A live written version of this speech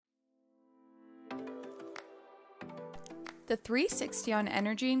the 360 on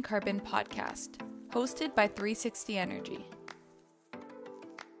Energy and Carbon podcast, hosted by 360 Energy.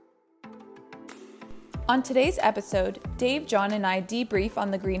 On today's episode, Dave, John, and I debrief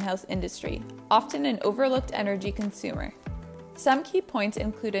on the greenhouse industry, often an overlooked energy consumer. Some key points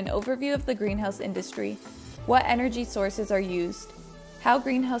include an overview of the greenhouse industry, what energy sources are used, how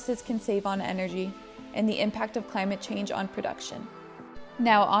greenhouses can save on energy, and the impact of climate change on production.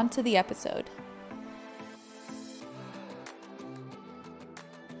 Now on to the episode.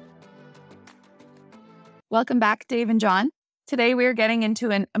 Welcome back, Dave and John. Today we are getting into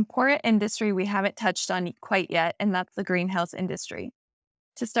an important industry we haven't touched on quite yet, and that's the greenhouse industry.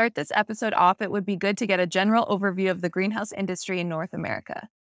 To start this episode off, it would be good to get a general overview of the greenhouse industry in North America.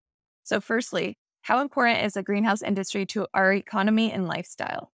 So firstly, how important is the greenhouse industry to our economy and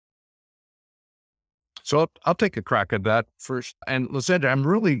lifestyle? So I'll take a crack at that first. And Lysandra, I'm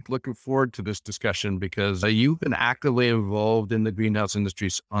really looking forward to this discussion because you've been actively involved in the greenhouse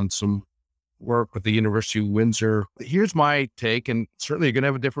industries on some work with the University of Windsor. Here's my take, and certainly you're going to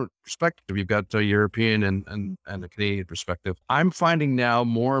have a different perspective. You've got a European and a Canadian perspective. I'm finding now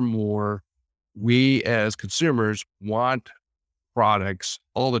more and more we as consumers want products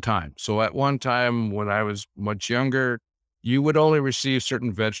all the time. So at one time when I was much younger, you would only receive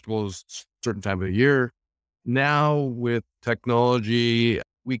certain vegetables certain time of year. Now with technology,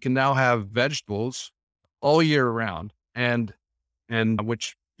 we can now have vegetables all year round, and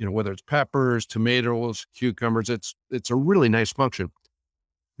which, whether it's peppers, tomatoes, cucumbers, it's a really nice function.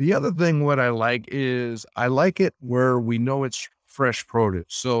 The other thing, what I like is I like it where we know it's fresh produce.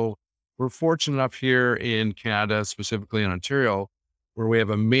 So we're fortunate enough here in Canada, specifically in Ontario, where we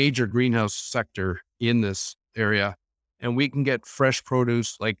have a major greenhouse sector in this area, and we can get fresh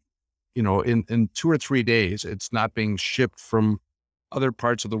produce in 2 or 3 days. It's not being shipped from other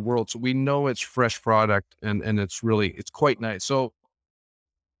parts of the world. So we know it's fresh product, and it's quite nice. So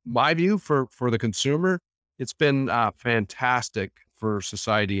my view for the consumer, it's been fantastic for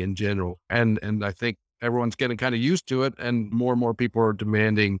society in general. And I think everyone's getting kind of used to it, and more people are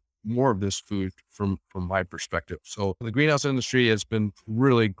demanding more of this food from my perspective. So the greenhouse industry has been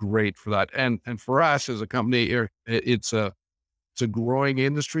really great for that. And for us as a company, it's a growing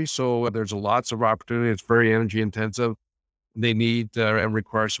industry. So there's lots of opportunity. It's very energy intensive. They need and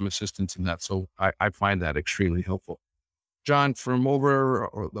require some assistance in that. So I find that extremely helpful. John, from over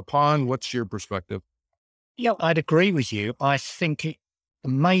the pond, what's your perspective? Yeah, I'd agree with you. I think the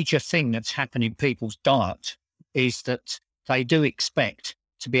major thing that's happened in people's diet is that they do expect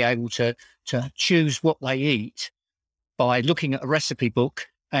to be able to choose what they eat by looking at a recipe book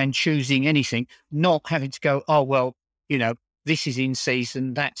and choosing anything, not having to go, oh, well, this is in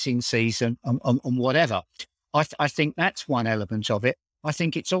season, that's in season, and whatever. I think that's one element of it. I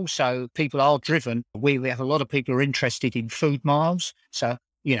think it's also people are driven. We have a lot of people who are interested in food miles. So,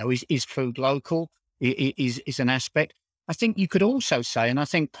 is food local? Is an aspect. I think you could also say, and I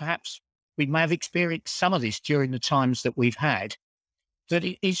think perhaps we may have experienced some of this during the times that we've had, that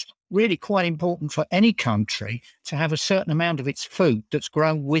it is really quite important for any country to have a certain amount of its food that's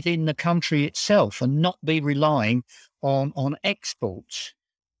grown within the country itself and not be relying on exports.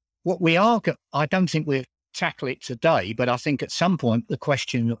 I don't think we'll tackle it today, but I think at some point the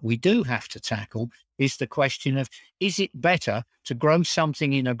question that we do have to tackle is the question of, is it better to grow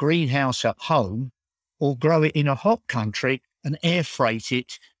something in a greenhouse at home or grow it in a hot country and air freight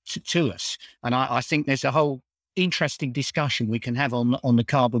it to us? And I think there's a whole interesting discussion we can have on the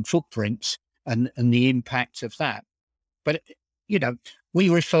carbon footprints and the impact of that. But, we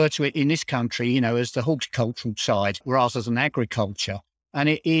refer to it in this country, as the horticultural side rather than agriculture. And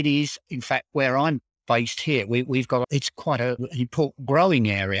it is, in fact, where I'm based here. It's quite an important growing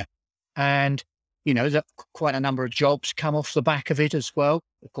area. And, that quite a number of jobs come off the back of it as well.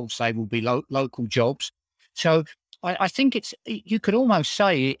 Of course, they will be local jobs. So I think you could almost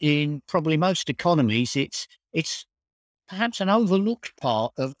say in probably most economies, it's perhaps an overlooked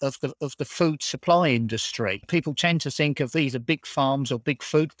part of the food supply industry. People tend to think of either big farms or big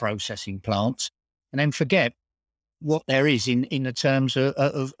food processing plants and then forget what there is in the terms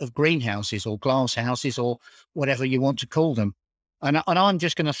of greenhouses or glass houses or whatever you want to call them. And I'm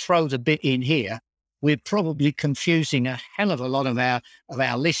just going to throw the bit in here. We're probably confusing a hell of a lot of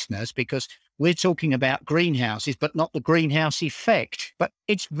our listeners because we're talking about greenhouses, but not the greenhouse effect. But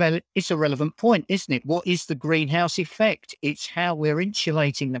it's a relevant point, isn't it? What is the greenhouse effect? It's how we're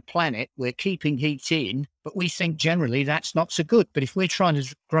insulating the planet. We're keeping heat in, but we think generally that's not so good. But if we're trying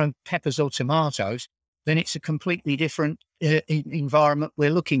to grow peppers or tomatoes, then it's a completely different environment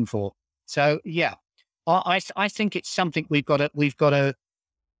we're looking for. So, yeah, I think it's something we've got to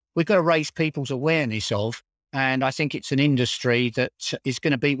raise people's awareness of And I think it's an industry that is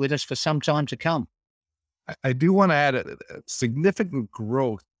going to be with us for some time to come. I do want to add a significant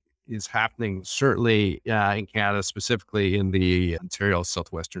growth is happening, certainly in Canada, specifically in the Ontario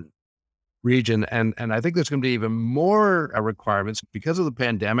Southwestern region. And I think there's going to be even more requirements because of the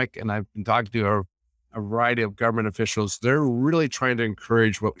pandemic. And I've been talking to a variety of government officials. They're really trying to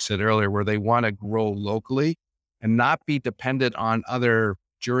encourage what we said earlier, where they want to grow locally and not be dependent on other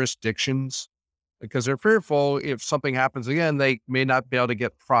jurisdictions, because they're fearful if something happens again, they may not be able to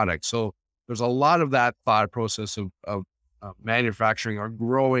get product. So there's a lot of that thought process of manufacturing or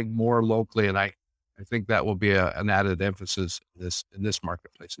growing more locally. And I think that will be an added emphasis in this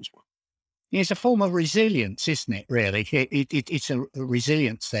marketplace as well. It's a form of resilience, isn't it, really? It's a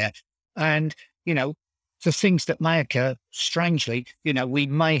resilience there. And, the things that may occur, strangely, we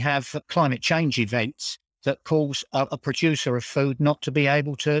may have climate change events that cause a producer of food not to be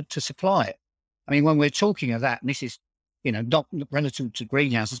able to supply it. I mean, when we're talking of that, and this is, not relative to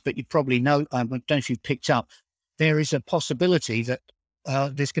greenhouses, but you probably know, I don't know if you've picked up, there is a possibility that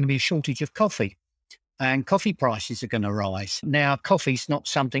there's going to be a shortage of coffee and coffee prices are going to rise. Now, coffee's not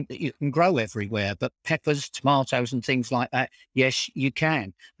something that you can grow everywhere, but peppers, tomatoes and things like that, yes, you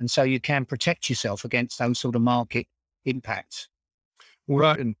can. And so you can protect yourself against those sort of market impacts.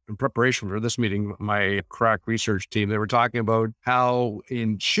 Well, in preparation for this meeting, my crack research team, they were talking about how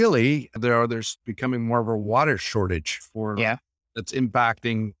in Chile, there's becoming more of a water shortage that's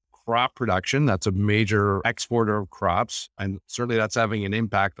impacting crop production. That's a major exporter of crops. And certainly that's having an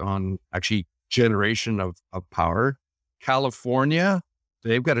impact on actually generation of power. California,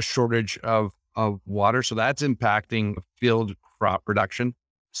 they've got a shortage of water. So that's impacting field crop production.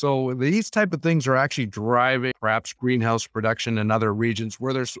 So these type of things are actually driving perhaps greenhouse production in other regions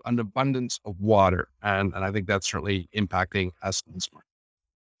where there's an abundance of water. And I think that's certainly impacting us in this market.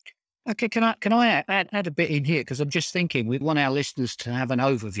 Okay, can I add a bit in here? Because I'm just thinking we want our listeners to have an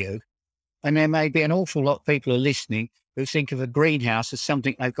overview. And there may be an awful lot of people who are listening who think of a greenhouse as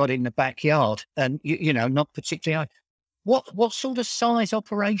something they've got in the backyard and, not particularly. What sort of size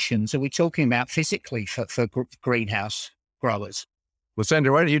operations are we talking about physically for greenhouse growers? Well,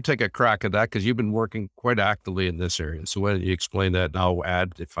 Sandra, why don't you take a crack at that? Because you've been working quite actively in this area. So why don't you explain that, and I'll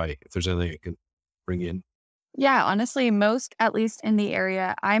add if there's anything I can bring in. Yeah, honestly, most, at least in the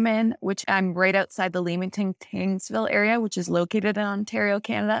area I'm in, which I'm right outside the Leamington-Kingsville area, which is located in Ontario,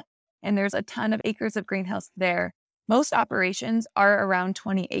 Canada, and there's a ton of acres of greenhouse there. Most operations are around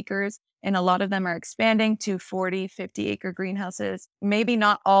 20 acres, and a lot of them are expanding to 40, 50-acre greenhouses. Maybe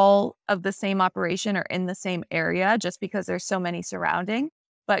not all of the same operation are in the same area just because there's so many surrounding,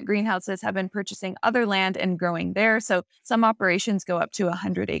 but greenhouses have been purchasing other land and growing there. So some operations go up to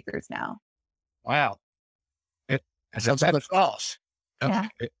 100 acres now. Wow. It sounds like fast. Yeah.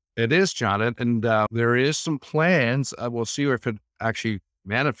 It is, John. And there is some plans. We'll see if it actually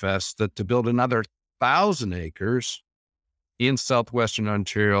manifests that to build another 1,000 acres in southwestern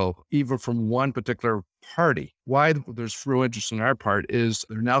Ontario, even from one particular party. Why there's real interest on our part is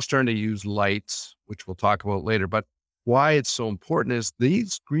they're now starting to use lights, which we'll talk about later. But why it's so important is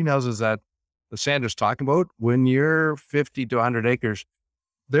these greenhouses that Sandra's talking about, when you're 50 to 100 acres,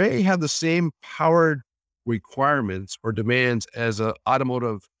 they have the same power requirements or demands as an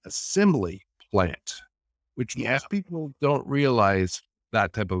automotive assembly plant, which most people don't realize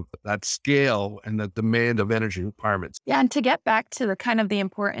that scale and the demand of energy requirements. Yeah. And to get back to the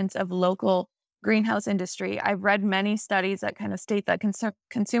importance of local greenhouse industry, I've read many studies that kind of state that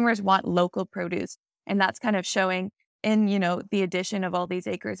consumers want local produce. And that's kind of showing in, the addition of all these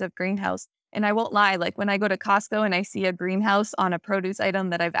acres of greenhouse. And I won't lie, like when I go to Costco and I see a greenhouse on a produce item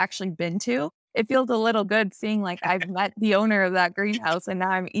that I've actually been to, it feels a little good seeing like I've met the owner of that greenhouse and now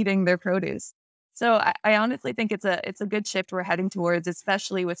I'm eating their produce. So I honestly think it's a good shift we're heading towards,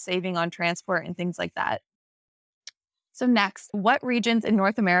 especially with saving on transport and things like that. So next, what regions in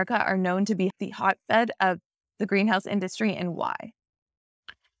North America are known to be the hotbed of the greenhouse industry and why?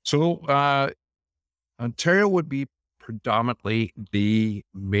 So Ontario would be predominantly the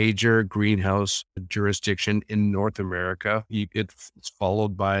major greenhouse jurisdiction in North America. It's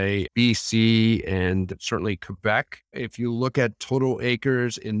followed by BC and certainly Quebec. If you look at total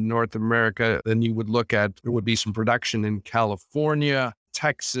acres in North America, then you would look at, there would be some production in California,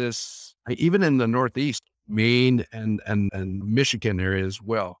 Texas, even in the Northeast, Maine and Michigan area as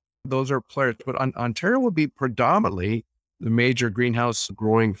well. Those are players, but Ontario would be predominantly the major greenhouse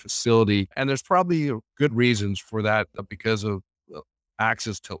growing facility. And there's probably good reasons for that because of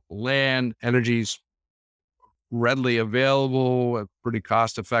access to land, energy's readily available, a pretty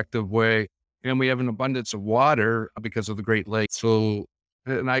cost-effective way. And we have an abundance of water because of the Great Lakes. So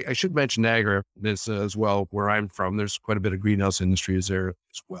And I should mention Niagara this as well, where I'm from. There's quite a bit of greenhouse industries there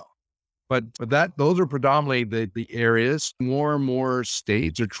as well. But those are predominantly the areas. More and more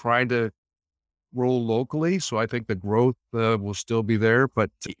states are trying to roll locally. So I think the growth will still be there, but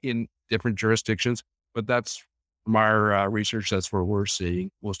in different jurisdictions. But that's from our research, that's where we're seeing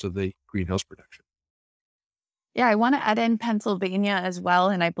most of the greenhouse production. Yeah, I want to add in Pennsylvania as well.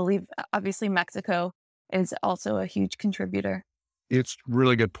 And I believe obviously Mexico is also a huge contributor. It's a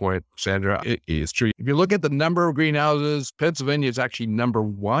really good point, Sandra. It is true. If you look at the number of greenhouses, Pennsylvania is actually number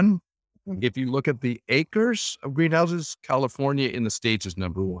one. If you look at the acres of greenhouses, California in the States is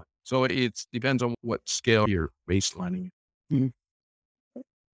number one. So it depends on what scale you're baselining.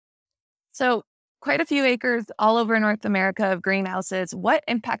 So quite a few acres all over North America of greenhouses. What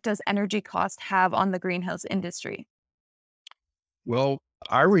impact does energy cost have on the greenhouse industry? Well,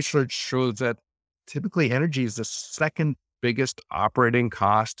 our research shows that typically energy is the second biggest operating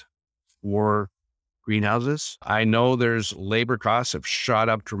cost for greenhouses. I know there's labor costs have shot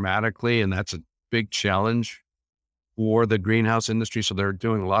up dramatically, and that's a big challenge for the greenhouse industry. So they're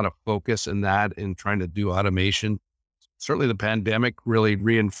doing a lot of focus in that and trying to do automation. Certainly the pandemic really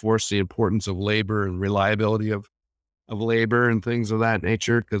reinforced the importance of labor and reliability of labor and things of that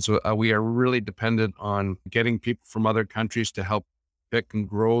nature, because we are really dependent on getting people from other countries to help pick and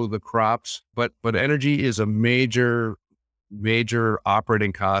grow the crops. But energy is a major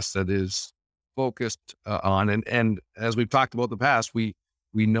operating cost that is focused on. And as we've talked about in the past, we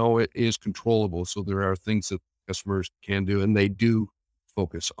know it is controllable. So there are things that customers can do, and they do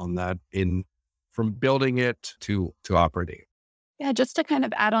focus on that from building it to operating it. Yeah, just to kind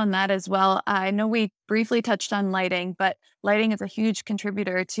of add on that as well, I know we briefly touched on lighting, but lighting is a huge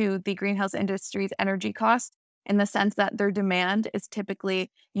contributor to the greenhouse industry's energy cost in the sense that their demand is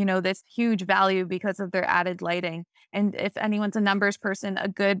typically, this huge value because of their added lighting. And if anyone's a numbers person, a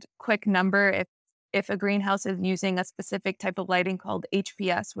good quick number, if a greenhouse is using a specific type of lighting called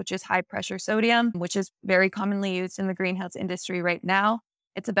HPS, which is high pressure sodium, which is very commonly used in the greenhouse industry right now,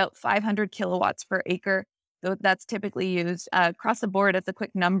 it's about 500 kilowatts per acre. So that's typically used across the board as a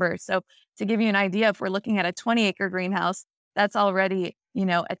quick number. So to give you an idea, if we're looking at a 20-acre greenhouse, that's already,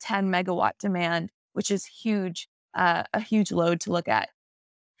 a 10 megawatt demand, which is huge, a huge load to look at.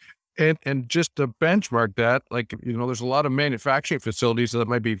 And just to benchmark that, there's a lot of manufacturing facilities that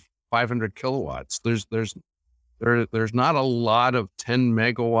might be 500 kilowatts. There's not a lot of 10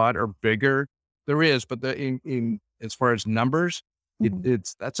 megawatt or bigger. There is, but in as far as numbers,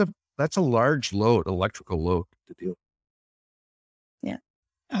 that's a large load, electrical load to deal with. Yeah.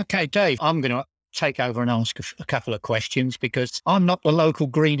 Okay, Dave, I'm going to take over and ask a couple of questions because I'm not the local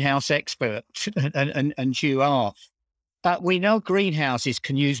greenhouse expert and you are. We know greenhouses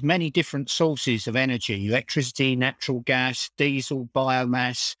can use many different sources of energy: electricity, natural gas, diesel,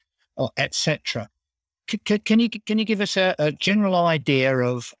 biomass, etc. Can you give us a general idea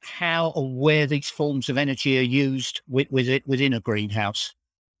of how or where these forms of energy are used within a greenhouse?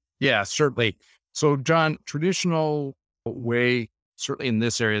 Yeah, certainly. So, John, traditional way, certainly in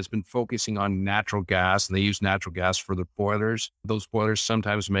this area, has been focusing on natural gas, and they use natural gas for the boilers. Those boilers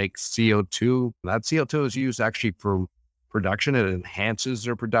sometimes make CO2. That CO2 is used actually for production. It enhances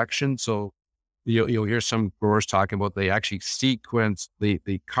their production. So you'll hear some growers talking about they actually sequence the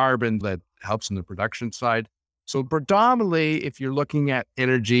carbon that helps in the production side. So predominantly, if you're looking at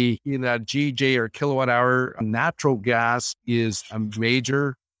energy in that GJ or kilowatt hour, natural gas is a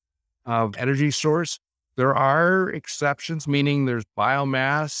major energy source. There are exceptions, meaning there's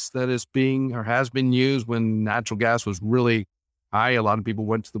biomass that is being or has been used when natural gas was really high. A lot of people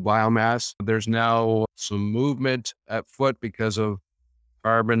went to the biomass. There's now some movement at foot because of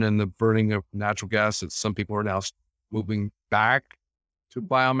carbon and the burning of natural gas that some people are now moving back to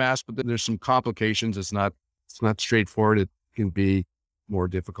biomass, but then there's some complications. It's not straightforward. It can be more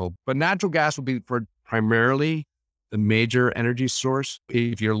difficult, but natural gas will be primarily the major energy source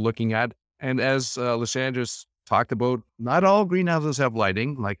if you're looking at. And as Lysandra's talked about, not all greenhouses have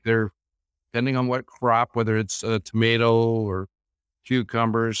lighting. Like they're depending on what crop, whether it's a tomato or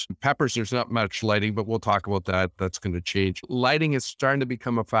cucumbers, peppers, there's not much lighting, but we'll talk about that. That's going to change. Lighting is starting to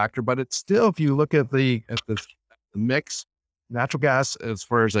become a factor, but it's still, if you look at the mix, natural gas, as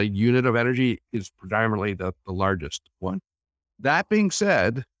far as a unit of energy, is predominantly the largest one. That being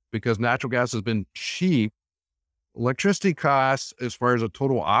said, because natural gas has been cheap, electricity costs, as far as a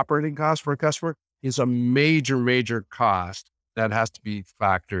total operating cost for a customer, is a major cost that has to be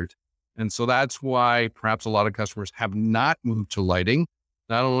factored. And so that's why perhaps a lot of customers have not moved to lighting,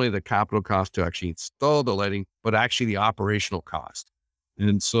 not only the capital cost to actually install the lighting, but actually the operational cost.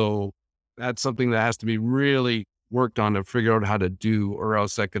 And so that's something that has to be really worked on to figure out how to do, or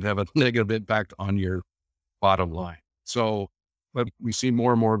else that could have a negative impact on your bottom line. So, but we see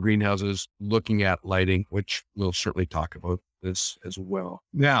more and more greenhouses looking at lighting, which we'll certainly talk about this as well.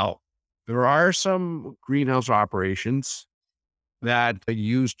 Now, there are some greenhouse operations that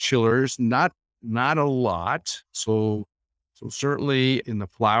use chillers, not a lot. So certainly in the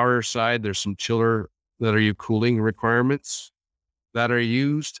flower side, there's some chiller that are cooling requirements that are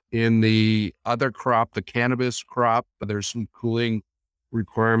used. In the other crop, the cannabis crop, there's some cooling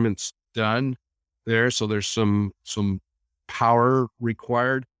requirements done there. So there's some power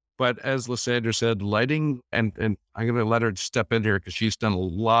required. But as Lysandra said, lighting, and I'm going to let her step in here because she's done a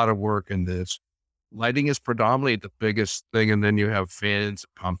lot of work in this. Lighting is predominantly the biggest thing, and then you have fans,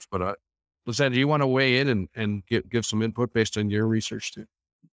 pumps. But Lysandra, you want to weigh in and give some input based on your research too?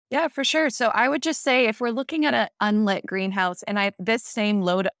 Yeah, for sure. So I would just say if we're looking at an unlit greenhouse, and this same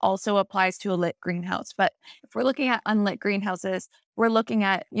load also applies to a lit greenhouse, but if we're looking at unlit greenhouses, we're looking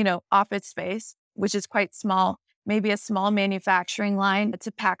at, office space, which is quite small, maybe a small manufacturing line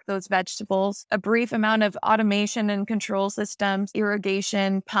to pack those vegetables, a brief amount of automation and control systems,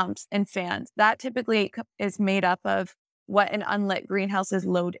 irrigation, pumps, and fans. That typically is made up of what an unlit greenhouse's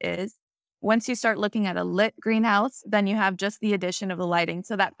load is. Once you start looking at a lit greenhouse, then you have just the addition of the lighting.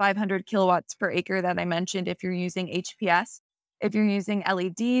 So that 500 kilowatts per acre that I mentioned, if you're using HPS, if you're using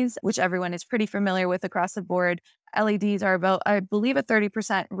LEDs, which everyone is pretty familiar with across the board, LEDs are about, I believe, a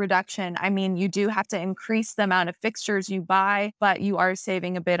 30% reduction. I mean, you do have to increase the amount of fixtures you buy, but you are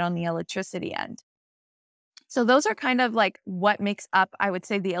saving a bit on the electricity end. So those are kind of like what makes up, I would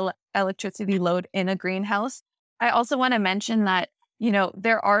say, the electricity load in a greenhouse. I also want to mention that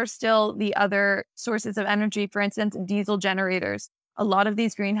there are still the other sources of energy, for instance, diesel generators. A lot of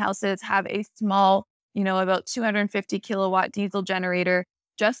these greenhouses have a small, about 250 kilowatt diesel generator,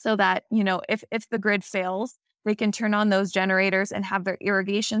 just so that, if the grid fails, they can turn on those generators and have their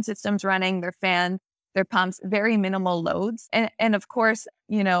irrigation systems running, their fans, their pumps, very minimal loads. And of course,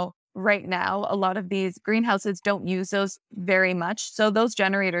 right now, a lot of these greenhouses don't use those very much. So those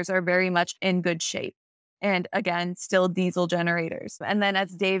generators are very much in good shape. And again, still diesel generators. And then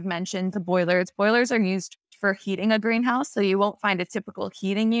as Dave mentioned, the boilers are used for heating a greenhouse. So you won't find a typical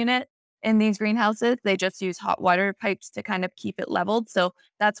heating unit in these greenhouses. They just use hot water pipes to kind of keep it leveled. So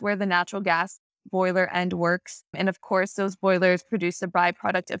that's where the natural gas boiler end works. And of course, those boilers produce a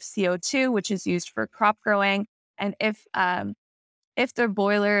byproduct of CO2, which is used for crop growing. And if the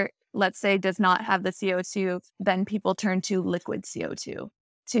boiler, let's say, does not have the CO2, then people turn to liquid CO2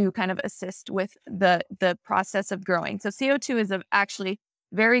 to kind of assist with the process of growing. So CO2 is actually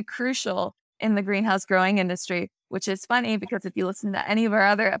very crucial in the greenhouse growing industry, which is funny because if you listen to any of our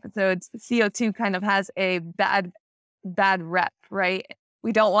other episodes, CO2 kind of has a bad rep, right?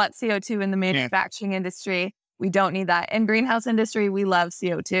 We don't want CO2 in the manufacturing industry. We don't need that. In greenhouse industry, we love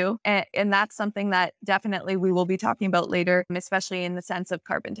CO2. And that's something that definitely we will be talking about later, especially in the sense of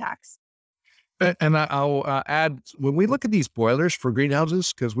carbon tax. And I'll add, when we look at these boilers for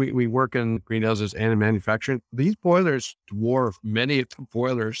greenhouses, because we work in greenhouses and in manufacturing, these boilers dwarf many of the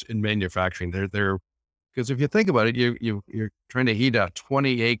boilers in manufacturing. They're because if you think about it, you're trying to heat a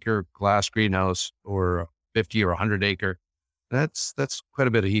 20-acre glass greenhouse or a 50 or 100-acre. That's quite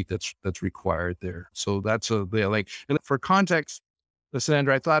a bit of heat that's required there. So that's and for context,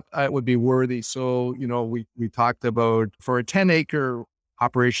 Lysandra, I thought it would be worthy. So we talked about for a 10-acre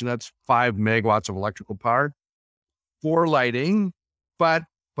operation, that's 5 megawatts of electrical power for lighting, but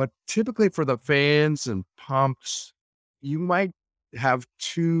typically for the fans and pumps, you might have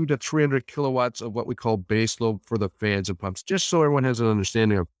 200 to 300 kilowatts of what we call base load for the fans and pumps, just so everyone has an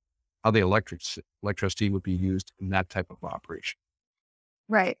understanding of how the electricity would be used in that type of operation.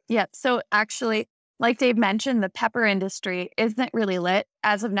 Right. Yeah. So actually, like Dave mentioned, the pepper industry isn't really lit.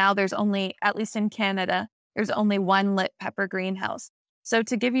 As of now, there's only, at least in Canada, there's only one lit pepper greenhouse. So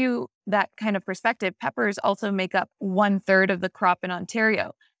to give you that kind of perspective, peppers also make up 1/3 of the crop in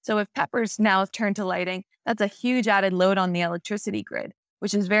Ontario. So if peppers now turn to lighting, that's a huge added load on the electricity grid,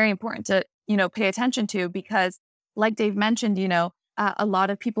 which is very important to, pay attention to because like Dave mentioned, a lot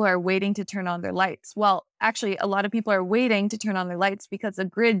of people are waiting to turn on their lights. Well, actually, a lot of people are waiting to turn on their lights because the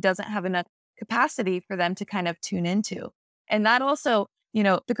grid doesn't have enough capacity for them to kind of tune into. And that also,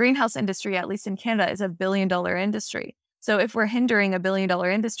 the greenhouse industry, at least in Canada, is a $1 billion industry. So if we're hindering a $1 billion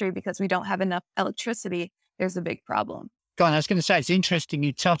industry because we don't have enough electricity, there's a big problem. God, I was going to say, it's interesting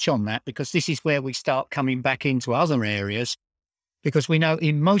you touch on that because this is where we start coming back into other areas because we know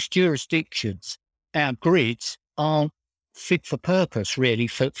in most jurisdictions, our grids aren't fit for purpose really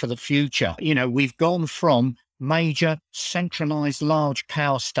for the future. We've gone from major centralized large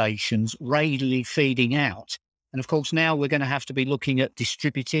power stations radially feeding out And of course, now we're going to have to be looking at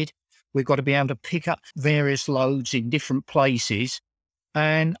distributed. We've got to be able to pick up various loads in different places.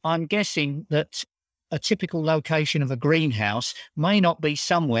 And I'm guessing that a typical location of a greenhouse may not be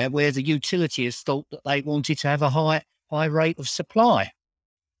somewhere where the utility has thought that they wanted to have a high rate of supply.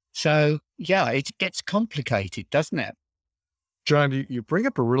 So, yeah, it gets complicated, doesn't it? John, you bring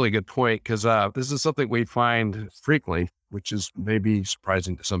up a really good point, because this is something we find frequently, which is maybe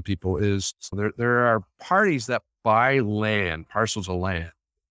surprising to some people, is there are parties that buy land, parcels of land,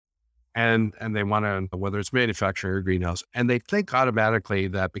 and they want to, whether it's manufacturing or greenhouse, and they think automatically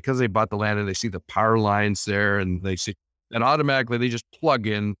that because they bought the land and they see the power lines there and they see, and automatically they just plug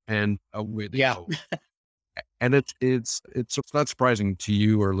in and away they go. And it's not surprising to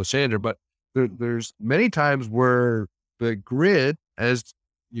you or Lysandra, but there's many times where the grid, as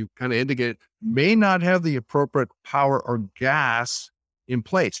you kind of indicate, may not have the appropriate power or gas in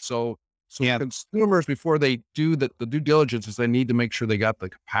place. So consumers, before they do the due diligence, is they need to make sure they got the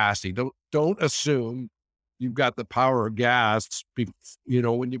capacity. Don't assume you've got the power or gas,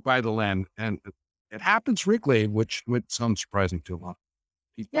 when you buy the land. And it happens frequently, which sounds surprising to a lot of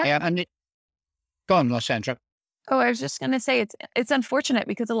people. Yeah, and go on, Lysandra. Oh, I was just going to say it's unfortunate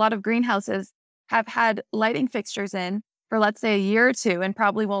because a lot of greenhouses have had lighting fixtures in for, let's say, a year or two and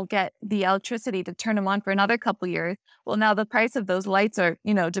probably won't get the electricity to turn them on for another couple of years. Well, now the price of those lights are,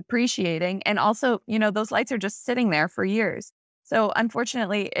 depreciating. And also, those lights are just sitting there for years. So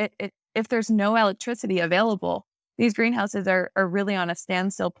unfortunately, if there's no electricity available, these greenhouses are really on a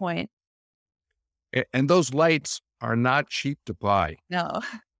standstill point. And those lights are not cheap to buy. No.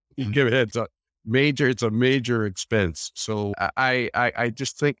 You give it it's a major expense. So I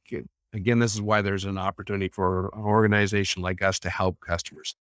just think, again, this is why there's an opportunity for an organization like us to help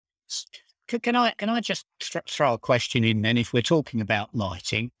customers. Can I just throw a question in then? If we're talking about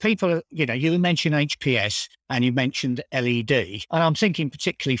lighting, people, you mentioned HPS and you mentioned LED, and I'm thinking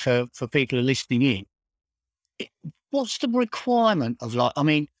particularly for people who are listening in, what's the requirement of light? I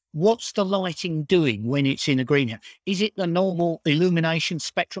mean, what's the lighting doing when it's in a greenhouse? Is it the normal illumination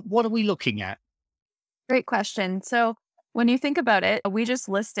spectrum? What are we looking at? Great question. So when you think about it, we just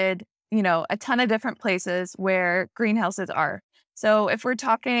listed, a ton of different places where greenhouses are. So if we're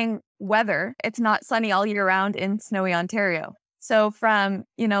talking weather, it's not sunny all year round in snowy Ontario. So from,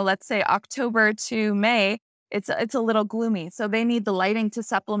 let's say October to May, it's a little gloomy. So they need the lighting to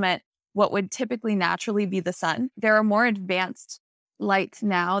supplement what would typically naturally be the sun. There are more advanced lights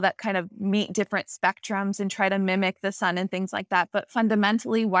now that kind of meet different spectrums and try to mimic the sun and things like that. But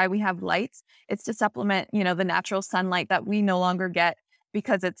fundamentally, why we have lights, it's to supplement, the natural sunlight that we no longer get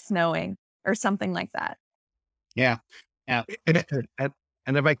because it's snowing or something like that. Yeah. And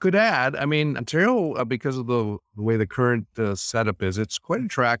if I could add, I mean, Ontario, because of the way the current setup is, it's quite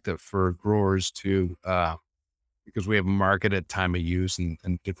attractive for growers to, because we have a market at time of use and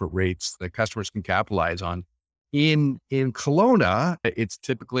different rates that customers can capitalize on. In Kelowna, it's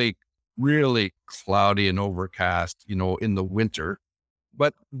typically really cloudy and overcast, in the winter,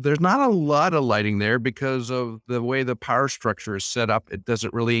 but there's not a lot of lighting there because of the way the power structure is set up. It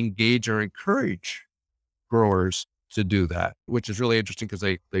doesn't really engage or encourage growers to do that, which is really interesting because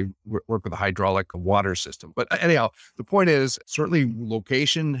they work with a hydraulic water system. But anyhow, the point is certainly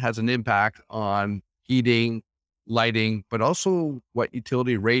location has an impact on heating, lighting, but also what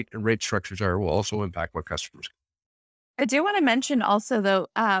utility rate and rate structures are will also impact what customers. I do want to mention also, though,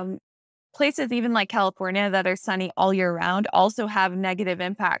 places even like California that are sunny all year round also have negative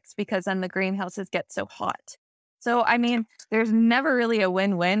impacts because then the greenhouses get so hot. So, I mean, there's never really a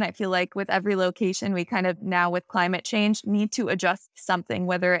win-win. I feel like with every location, we kind of now with climate change need to adjust something,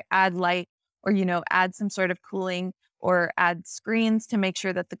 whether add light or, add some sort of cooling or add screens to make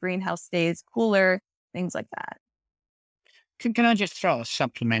sure that the greenhouse stays cooler, things like that. Can I just throw a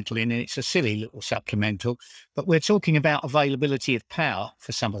supplemental in? It's a silly little supplemental, but we're talking about availability of power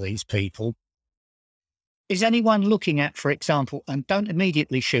for some of these people. Is anyone looking at, for example, and don't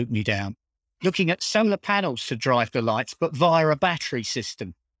immediately shoot me down, looking at solar panels to drive the lights, but via a battery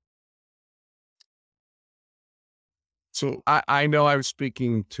system? So I know I was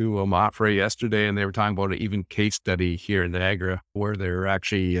speaking to Mafra yesterday, and they were talking about an even case study here in Niagara where they're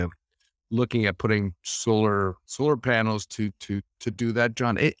actually looking at putting solar panels to do that,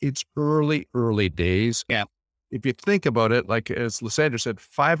 John. It's early days. Yeah. If you think about it, like as Lysandra said,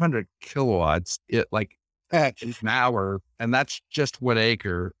 500 kilowatts, an hour, and that's just 1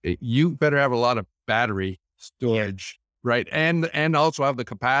 acre. You better have a lot of battery storage, right? And also have the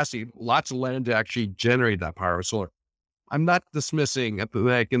capacity, lots of land to actually generate that power with solar. I'm not dismissing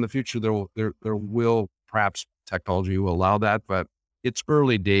like in the future there will perhaps technology will allow that, but it's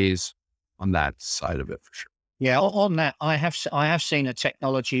early days on that side of it for sure. Yeah, on that, I have seen a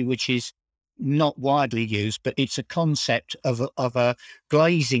technology which is not widely used, but it's a concept of a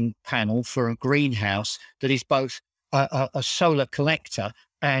glazing panel for a greenhouse that is both a solar collector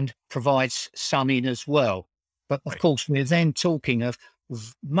and provides sun in as well. But of Right. course, we're then talking of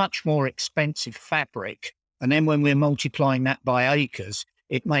much more expensive fabric. And then when we're multiplying that by acres,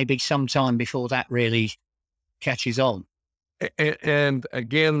 it may be some time before that really catches on. And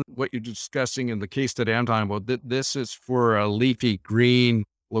again, what you're discussing in the case study I'm talking about, this is for a leafy green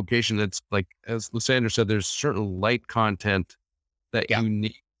location. That's like, as Lysander said, there's certain light content that Yeah. you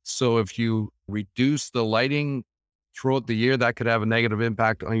need. So if you reduce the lighting throughout the year, that could have a negative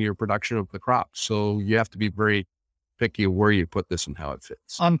impact on your production of the crop. So you have to be very picky of where you put this and how it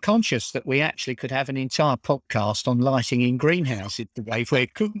fits. I'm conscious that we actually could have an entire podcast on lighting in greenhouses today, where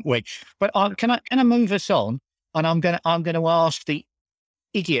couldn't we? But can I move us on? And I'm going to ask the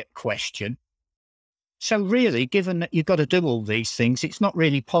idiot question. So really, given that you've got to do all these things, it's not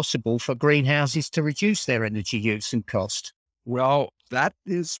really possible for greenhouses to reduce their energy use and cost. Well, that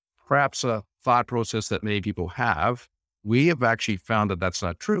is perhaps a thought process that many people have. We have actually found that that's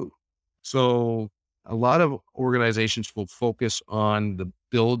not true. So a lot of organizations will focus on the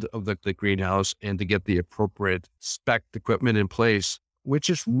build of the greenhouse and to get the appropriate spec equipment in place, which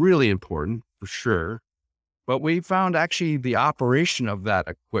is really important for sure. But we found actually the operation of that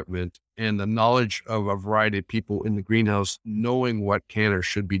equipment and the knowledge of a variety of people in the greenhouse knowing what can or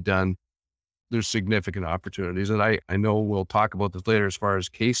should be done, there's significant opportunities. And I know we'll talk about this later as far as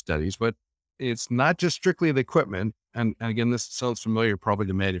case studies, but it's not just strictly the equipment. And again, this sounds familiar probably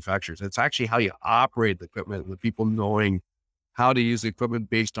to manufacturers. It's actually how you operate the equipment, with people knowing how to use the equipment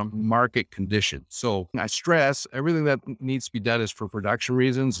based on market conditions. So I stress everything that needs to be done is for production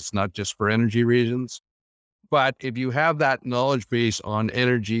reasons. It's not just for energy reasons. But if you have that knowledge base on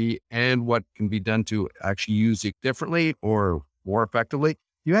energy and what can be done to actually use it differently or more effectively,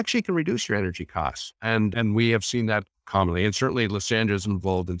 you actually can reduce your energy costs. And we have seen that commonly. And certainly Lysandra is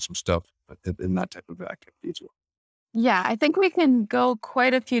involved in some stuff in that type of activity as well. Yeah, I think we can go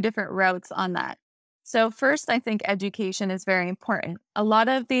quite a few different routes on that. So first, I think education is very important. A lot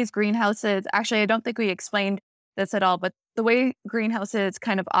of these greenhouses, actually, I don't think we explained this at all, but the way greenhouses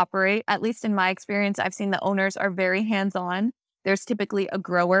kind of operate, at least in my experience, I've seen the owners are very hands-on. There's typically a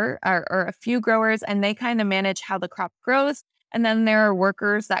grower or a few growers, and they kind of manage how the crop grows. And then there are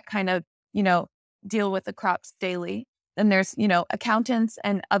workers that kind of, deal with the crops daily. Then there's, accountants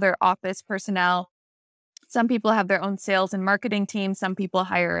and other office personnel. Some people have their own sales and marketing team. Some people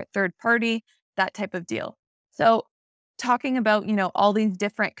hire a third party, that type of deal. So talking about, all these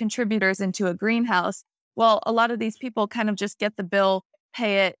different contributors into a greenhouse, well, a lot of these people kind of just get the bill,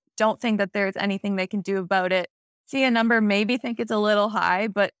 pay it, don't think that there's anything they can do about it, see a number, maybe think it's a little high,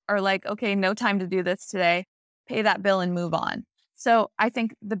 but are like, okay, no time to do this today, pay that bill and move on. So I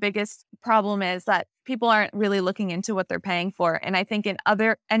think the biggest problem is that people aren't really looking into what they're paying for. And I think in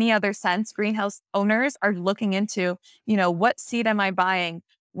any other sense, greenhouse owners are looking into, what seed am I buying?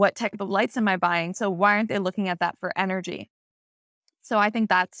 What type of lights am I buying? So why aren't they looking at that for energy? So I think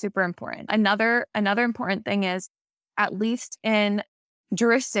that's super important. Another important thing is, at least in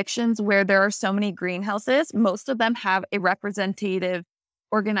jurisdictions where there are so many greenhouses, most of them have a representative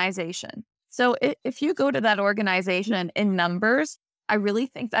organization. So if you go to that organization in numbers, I really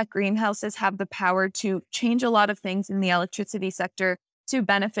think that greenhouses have the power to change a lot of things in the electricity sector to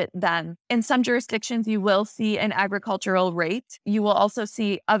benefit them. In some jurisdictions, you will see an agricultural rate. You will also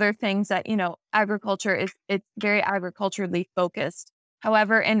see other things that, agriculture it's very agriculturally focused.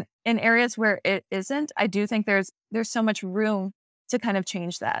 However, in areas where it isn't, I do think there's so much room to kind of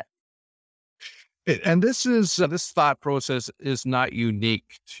change that. And this thought process is not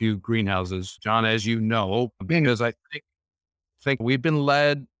unique to greenhouses, John, as you know, because I think we've been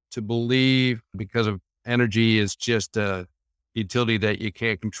led to believe, because of energy is just a utility that you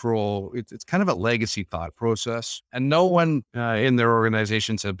can't control. It's kind of a legacy thought process, and no one in their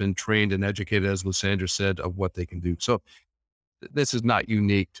organizations have been trained and educated, as Lysandra said, of what they can do. So this is not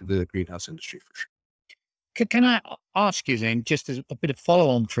unique to the greenhouse industry for sure. Can I ask you then, just as a bit of follow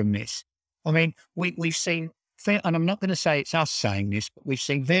on from this? I mean, we've seen, and I'm not going to say it's us saying this, but we've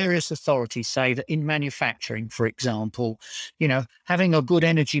seen various authorities say that in manufacturing, for example, having a good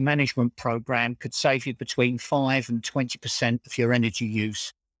energy management program could save you between 5 and 20% of your energy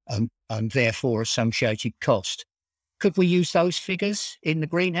use and therefore associated cost. Could we use those figures in the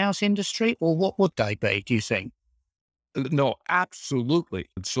greenhouse industry, or what would they be, do you think? No, absolutely.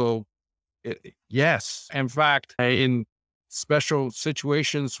 So yes, in fact, in special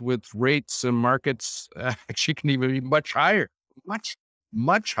situations with rates and markets, actually can even be much higher. What?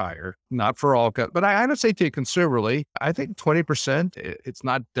 much higher, not for all cut, but I would say to you conservatively, I think 20%, it's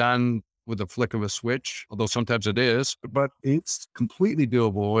not done with a flick of a switch, although sometimes it is, but it's completely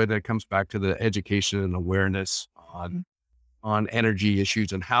doable when it comes back to the education and awareness on energy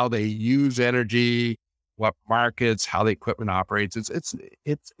issues and how they use energy, what markets, how the equipment operates.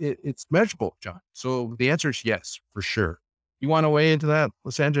 It's measurable, John. So the answer is yes, for sure. You want to weigh into that,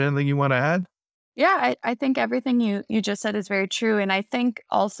 Lysandra? Anything you want to add? Yeah, I think everything you just said is very true. And I think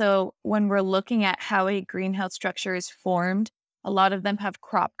also when we're looking at how a greenhouse structure is formed, a lot of them have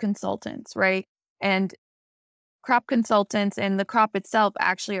crop consultants, right? And crop consultants and the crop itself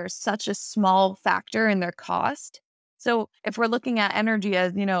actually are such a small factor in their cost. So if we're looking at energy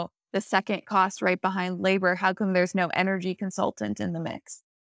as, the second cost right behind labor, how come there's no energy consultant in the mix?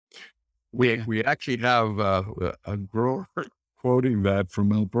 We actually have a grower quoting that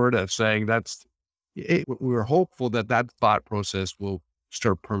from Alberta saying we're hopeful that thought process will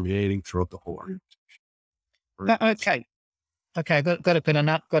start permeating throughout the whole organization. Okay.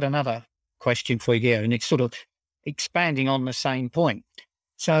 Got another question for you here, and it's sort of expanding on the same point.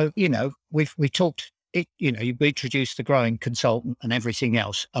 So, we talked, you introduced the growing consultant and everything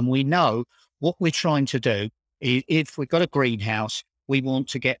else. And we know what we're trying to do is if we've got a greenhouse, we want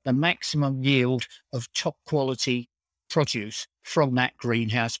to get the maximum yield of top quality produce from that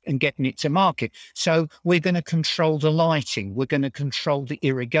greenhouse and getting it to market. So we're going to control the lighting. We're going to control the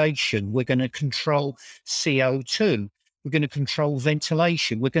irrigation. We're going to control CO2. We're going to control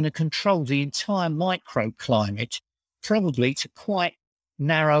ventilation. We're going to control the entire microclimate, probably to quite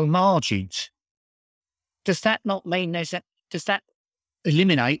narrow margins. Does that not mean does that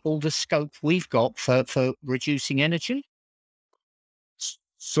eliminate all the scope we've got for reducing energy?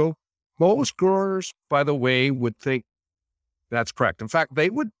 So most growers, by the way, would think that's correct. In fact, they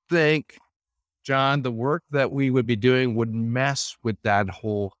would think, John, the work that we would be doing would mess with that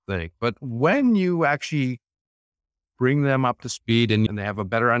whole thing. But when you actually bring them up to speed and they have a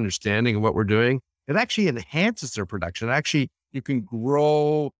better understanding of what we're doing, it actually enhances their production. Actually, you can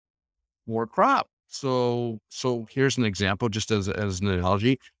grow more crop. So here's an example, just as an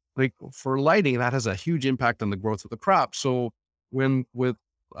analogy, like for lighting, that has a huge impact on the growth of the crop. So when with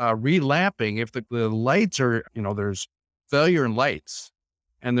relamping, if the lights are, there's failure in lights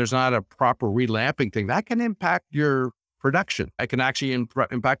and there's not a proper relamping thing, that can impact your production. It can actually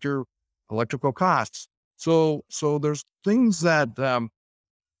impact your electrical costs. So there's things that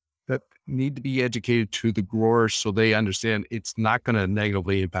that need to be educated to the growers so they understand it's not going to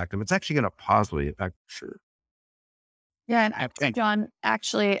negatively impact them. It's actually going to positively impact them, sure. Yeah, and John,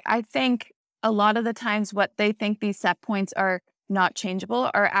 actually, I think a lot of the times what they think these set points are not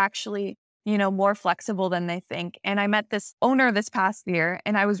changeable are actually, more flexible than they think. And I met this owner this past year,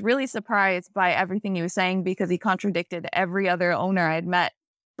 and I was really surprised by everything he was saying because he contradicted every other owner I had met.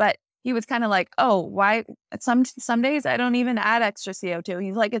 But he was kind of like, oh, why? Some days I don't even add extra CO2.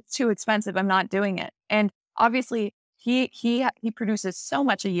 He's like, it's too expensive. I'm not doing it. And obviously he produces so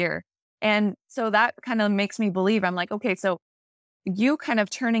much a year. And so that kind of makes me believe, I'm like, okay, so you kind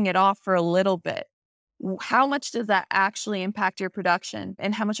of turning it off for a little bit, how much does that actually impact your production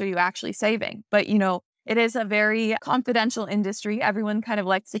and how much are you actually saving? But, it is a very confidential industry. Everyone kind of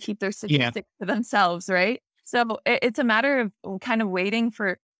likes to keep their statistics to themselves, right? So it's a matter of kind of waiting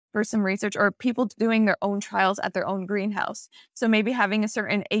for some research or people doing their own trials at their own greenhouse. So maybe having a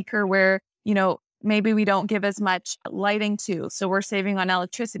certain acre where, maybe we don't give as much lighting to, so we're saving on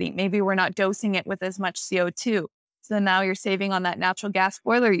electricity. Maybe we're not dosing it with as much CO2. So now you're saving on that natural gas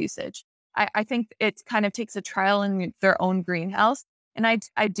boiler usage. I think it kind of takes a trial in their own greenhouse. And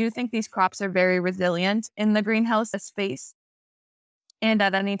I do think these crops are very resilient in the greenhouse space. And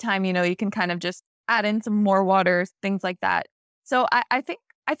at any time, you can kind of just add in some more water, things like that. So I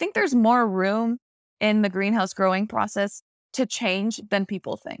think there's more room in the greenhouse growing process to change than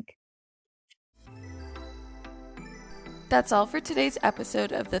people think. That's all for today's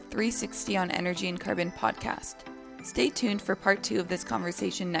episode of the 360 on Energy and Carbon podcast. Stay tuned for part 2 of this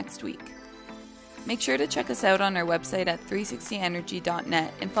conversation next week. Make sure to check us out on our website at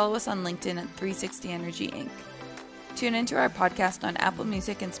 360energy.net and follow us on LinkedIn at 360 Energy Inc. Tune into our podcast on Apple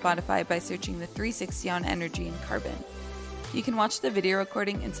Music and Spotify by searching the 360 on Energy and Carbon. You can watch the video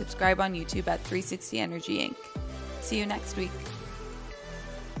recording and subscribe on YouTube at 360 Energy Inc. See you next week.